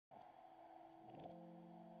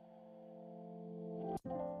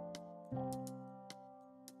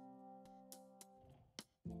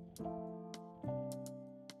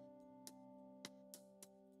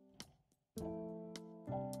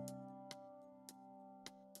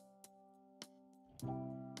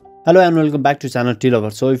Hello and welcome back to channel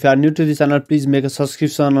T-Lover. So if you are new to this channel, please make a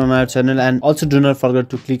subscription on our channel and also do not forget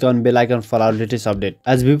to click on bell icon for our latest update.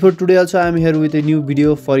 As before, today also I am here with a new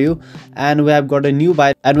video for you, and we have got a new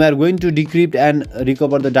byte and we are going to decrypt and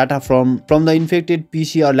recover the data from the infected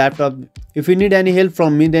PC or laptop. If you need any help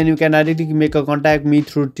from me, then you can directly make a contact me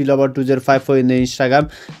through T-Lover2054 in the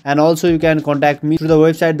Instagram, and also you can contact me through the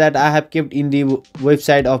website that I have kept in the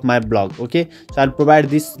website of my blog. Okay, so I'll provide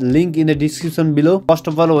this link in the description below. First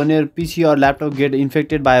of all, when your PC or laptop get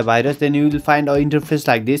infected by a virus, then you will find an interface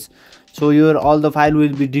like this. So all the file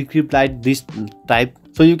will be decrypted like this type.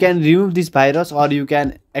 So you can remove this virus or you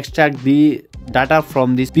can extract the data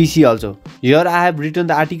from this PC also. Here I have written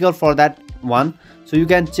the article for that one, so you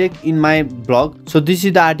can check in my blog. So this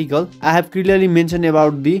is the article. I have clearly mentioned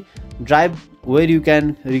about the drive where you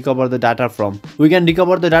can recover the data from. We can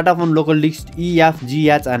recover the data from local disk E, F, G,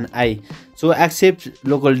 H and I. So except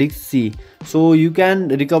local disk C. So you can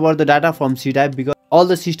recover the data from C type because all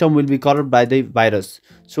the system will be corrupted by the virus.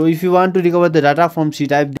 So if you want to recover the data from C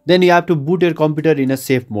type, then you have to boot your computer in a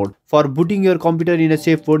safe mode. For booting your computer in a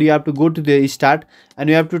safe mode, you have to go to the start and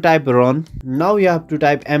you have to type run. Now you have to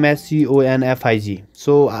type msconfig.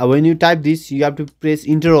 So when you type this, you have to press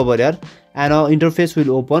enter over here and our interface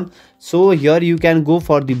will open. So here you can go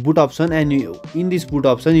for the boot option, and in this boot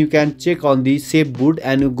option you can check on the safe boot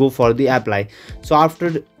and you go for the apply. So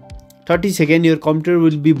after 30 seconds your computer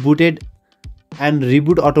will be booted and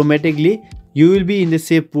reboot automatically. You will be in the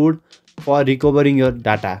safe mode for recovering your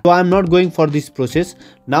data. So I'm not going for this process.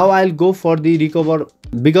 Now I'll go for the recover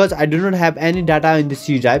because I do not have any data in the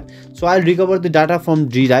C drive. So I'll recover the data from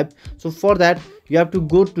D drive. So for that you have to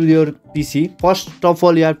go to your PC. First of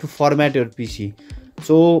all, you have to format your PC.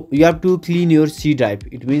 So you have to clean your C drive.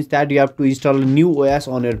 It means that you have to install a new OS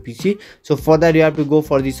on your PC. So for that you have to go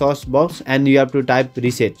for the source box and you have to type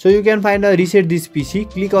reset. So you can find a reset this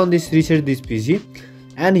PC. Click on this reset this PC.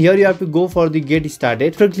 And here you have to go for the get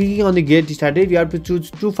started. After clicking on the get started, you have to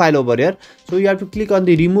choose two file over here. So you have to click on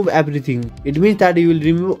the remove everything. It means that you will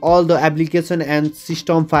remove all the application and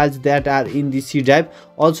system files that are in the C drive,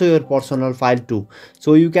 also your personal file too.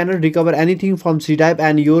 So you cannot recover anything from C drive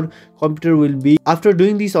and your computer will be. After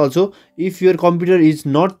doing this also, if your computer is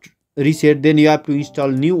not reset, then you have to install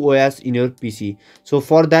new OS in your PC. So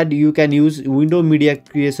for that you can use Windows Media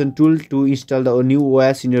Creation tool to install the new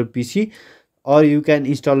OS in your PC, or you can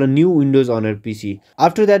install a new Windows on your PC.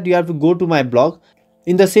 After that you have to go to my blog.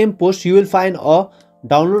 In the same post you will find a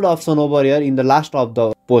download option over here in the last of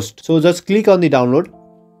the post. So just click on the download.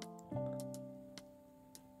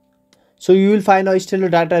 So you will find a stellar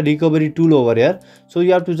data recovery tool over here. So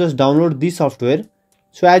you have to just download this software.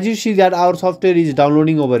 So as you see that our software is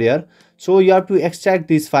downloading over here. So you have to extract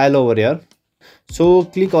this file over here. So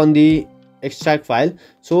click on the extract file.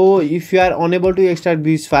 So if you are unable to extract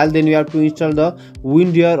this file, then you have to install the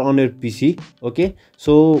WinRAR on your PC. Okay,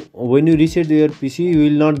 so when you reset your PC you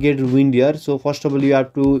will not get WinRAR. So first of all you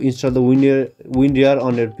have to install the WinRAR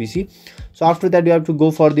on your PC. So after that you have to go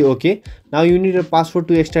for the OK. Now you need a password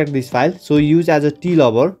to extract this file, so use as a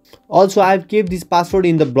T-Lover. Also I have kept this password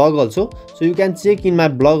in the blog also, so you can check in my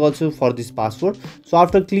blog also for this password. So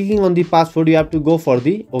after clicking on the password you have to go for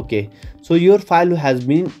the OK. So your file has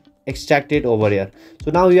been extracted over here.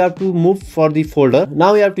 So now you have to move for the folder.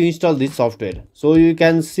 Now you have to install this software. So you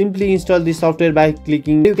can simply install this software by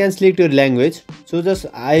clicking. You can select your language. So just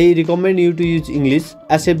I recommend you to use English.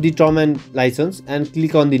 Accept the term and license and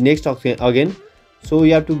click on the next again. So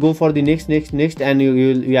you have to go for the next and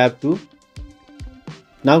you have to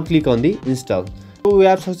now click on the install. So we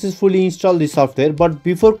have successfully installed this software, but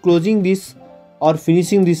before closing this or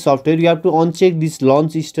finishing this software you have to uncheck this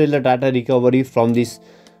launch stellar data recovery from this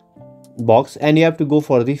box and you have to go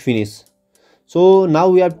for the finish. So now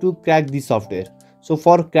we have to crack this software. So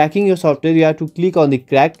for cracking your software you have to click on the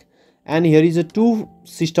crack, and here is a two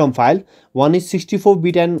system file. One is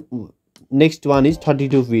 64-bit and next one is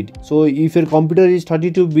 32-bit. So if your computer is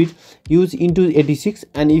 32-bit, use into 86,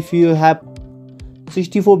 and if you have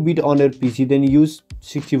 64-bit on your PC then use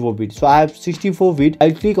 64-bit. So I have 64-bit.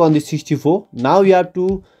 I'll click on the 64. Now you have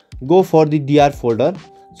to go for the DR folder.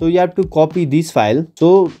 So you have to copy this file.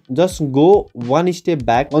 So just go one step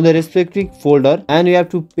back on the respective folder and you have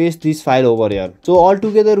to paste this file over here. So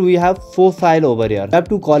altogether we have 4 files over here. You have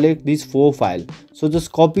to collect these 4 files. So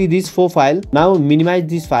just copy these 4 files. Now minimize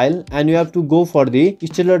this file and you have to go for the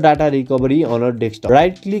stellar data recovery on our desktop.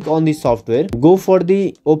 Right click on the software, go for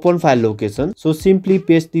the open file location. So simply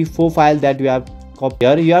paste the 4 files that you have copied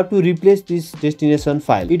here. You have to replace this destination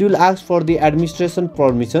file. It will ask for the administration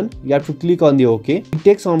permission. You have to click on the OK. It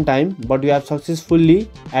takes some time, but you have successfully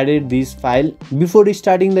added this file. Before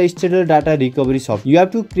starting the stellar data recovery software, you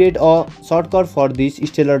have to create a shortcut for this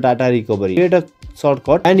stellar data recovery. Create a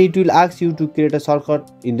shortcut and it will ask you to create a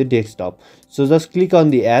shortcut in the desktop. So just click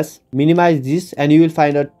on the S, minimize this and you will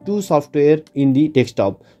find a 2 software in the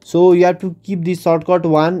desktop. So you have to keep the shortcut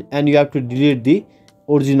one and you have to delete the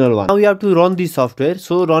original one. Now you have to run this software.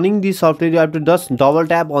 So running this software, you have to just double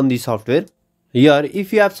tap on the software. Here,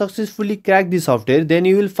 if you have successfully cracked the software, then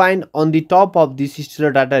you will find on the top of this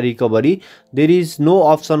stellar data recovery, there is no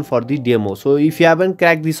option for the demo. So if you haven't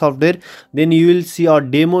cracked the software, then you will see a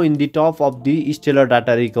demo in the top of the stellar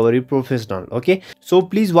data recovery professional. Okay, so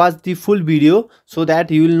please watch the full video so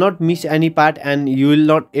that you will not miss any part and you will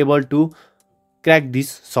not able to crack this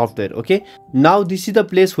software. Okay, now this is the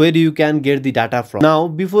place where you can get the data from. Now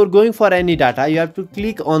before going for any data, you have to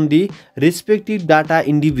click on the respective data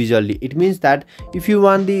individually. It means that if you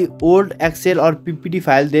want the old Excel or PPT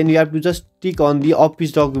file, then you have to just click on the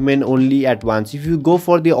office document only at once. If you go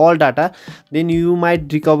for the all data, then you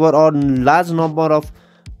might recover a large number of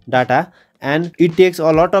data and it takes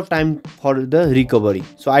a lot of time for the recovery.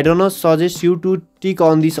 So I do not suggest you to click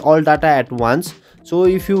on this all data at once. So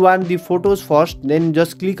if you want the photos first, then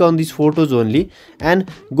just click on these photos only and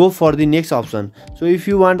go for the next option. So if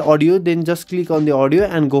you want audio, then just click on the audio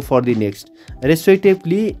and go for the next,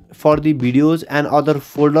 respectively for the videos and other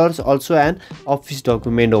folders, also an office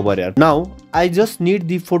document over here. Now I just need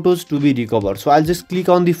the photos to be recovered, so I'll just click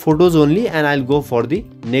on the photos only and I'll go for the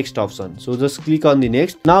next option. So just click on the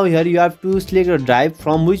next. Now here you have to select a drive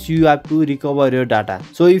from which you have to recover your data.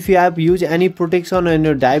 So if you have used any protection on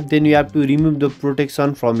your drive, then you have to remove the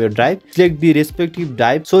protection from your drive. Select the respective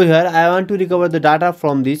drive. So here I want to recover the data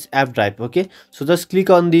from this F drive. Okay, so just click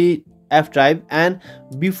on the F drive and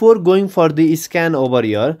before going for the scan over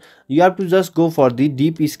here, you have to just go for the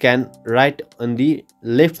deep scan right on the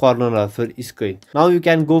left corner of your screen. Now you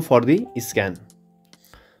can go for the scan.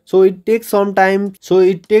 So it takes some time. So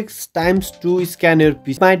it takes times to scan your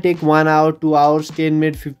PC. It might take 1 hour, 2 hours, 10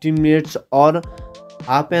 minutes, 15 minutes or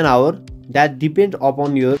half an hour. That depends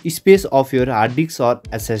upon your space of your hard disk or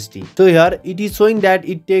SSD. So here it is showing that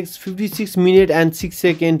it takes 56 minutes and 6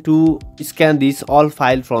 seconds to scan this all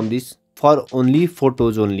file from this for only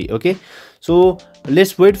photos only. Okay, so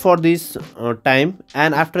let's wait for this time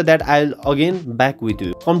and after that I'll again back with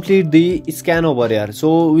you. Complete the scan over here.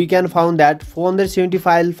 So we can found that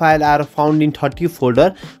 475 files are found in 30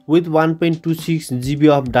 folder with 1.26 GB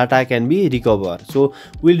of data can be recovered. So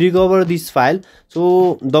we'll recover this file.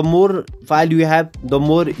 So the more file you have, the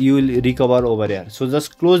more you will recover over here. So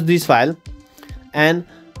just close this file and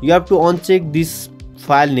you have to uncheck this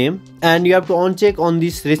file name and you have to uncheck on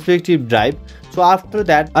this respective drive. So after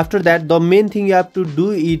that the main thing you have to do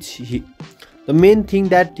is you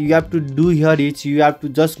have to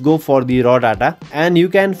just go for the raw data and you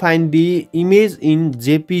can find the image in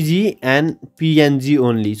JPG and PNG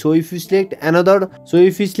only. So if you select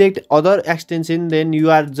other extension, then you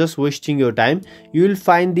are just wasting your time. You will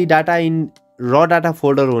find the data in raw data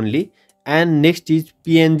folder only and next is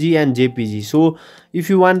PNG and JPG. So if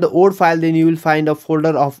you want the old file, then you will find a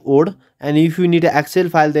folder of old, and if you need an Excel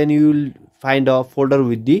file, then you will find a folder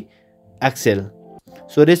with the Excel.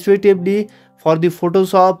 So respectively for the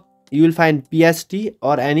Photoshop you will find PST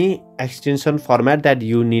or any extension format that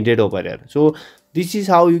you needed over here. So this is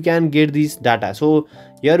how you can get this data. So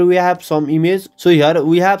here we have some image. So here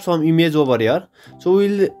we have some image over here. So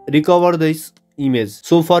we'll recover this image.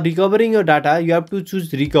 So for recovering your data, you have to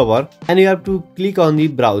choose recover and you have to click on the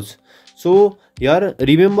browse. So here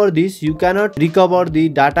remember this, you cannot recover the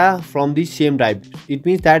data from the same drive. It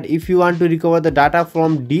means that if you want to recover the data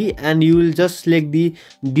from D and you will just select the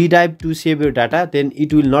D drive to save your data, then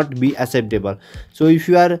it will not be acceptable. So if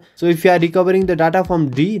you are recovering the data from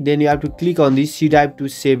D, then you have to click on the C drive to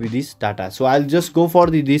save this data. So I'll just go for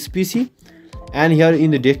this PC and here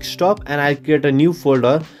in the desktop and I'll create a new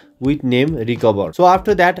folder with name recover. So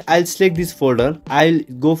after that I'll select this folder, I'll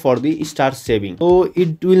go for the start saving. So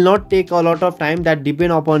it will not take a lot of time, that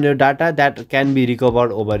depend upon your data that can be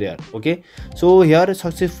recovered over here. Okay, so here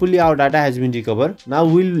successfully our data has been recovered. Now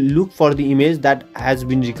we'll look for the image that has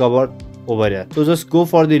been recovered over here. So just go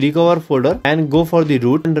for the recover folder and go for the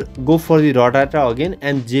root and go for the raw data again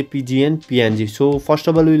and JPG and PNG. So first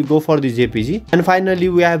of all we will go for the JPG, and finally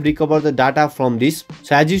we have recovered the data from this.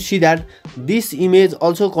 So as you see that this image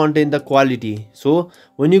also contain the quality. So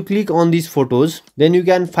when you click on these photos, then you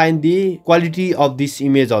can find the quality of this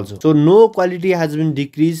image also. So no quality has been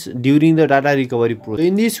decreased during the data recovery process. So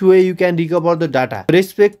in this way you can recover the data.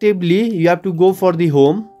 Respectively, you have to go for the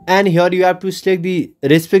home, and here you have to select the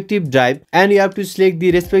respective drive, and you have to select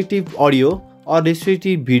the respective audio or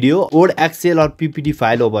respective video or Excel or PPT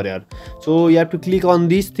file over here. So you have to click on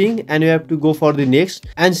this thing and you have to go for the next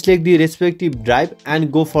and select the respective drive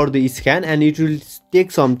and go for the scan, and it will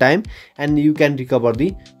take some time and you can recover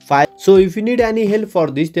the file. So if you need any help for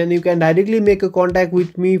this, then you can directly make a contact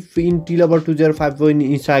with me in tlover2054 in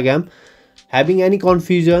Instagram, having any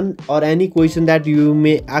confusion or any question that you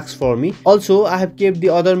may ask for me. Also I have kept the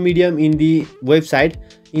other medium in the website,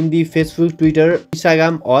 in the Facebook, Twitter,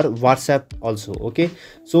 Instagram or WhatsApp also. Okay,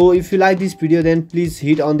 so if you like this video, then please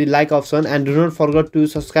hit on the like option and do not forget to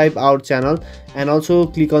subscribe our channel and also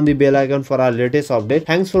click on the bell icon for our latest update.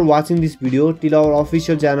 Thanks for watching this video till our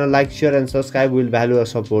official channel. Like, share and subscribe will value your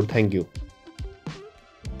support. Thank you.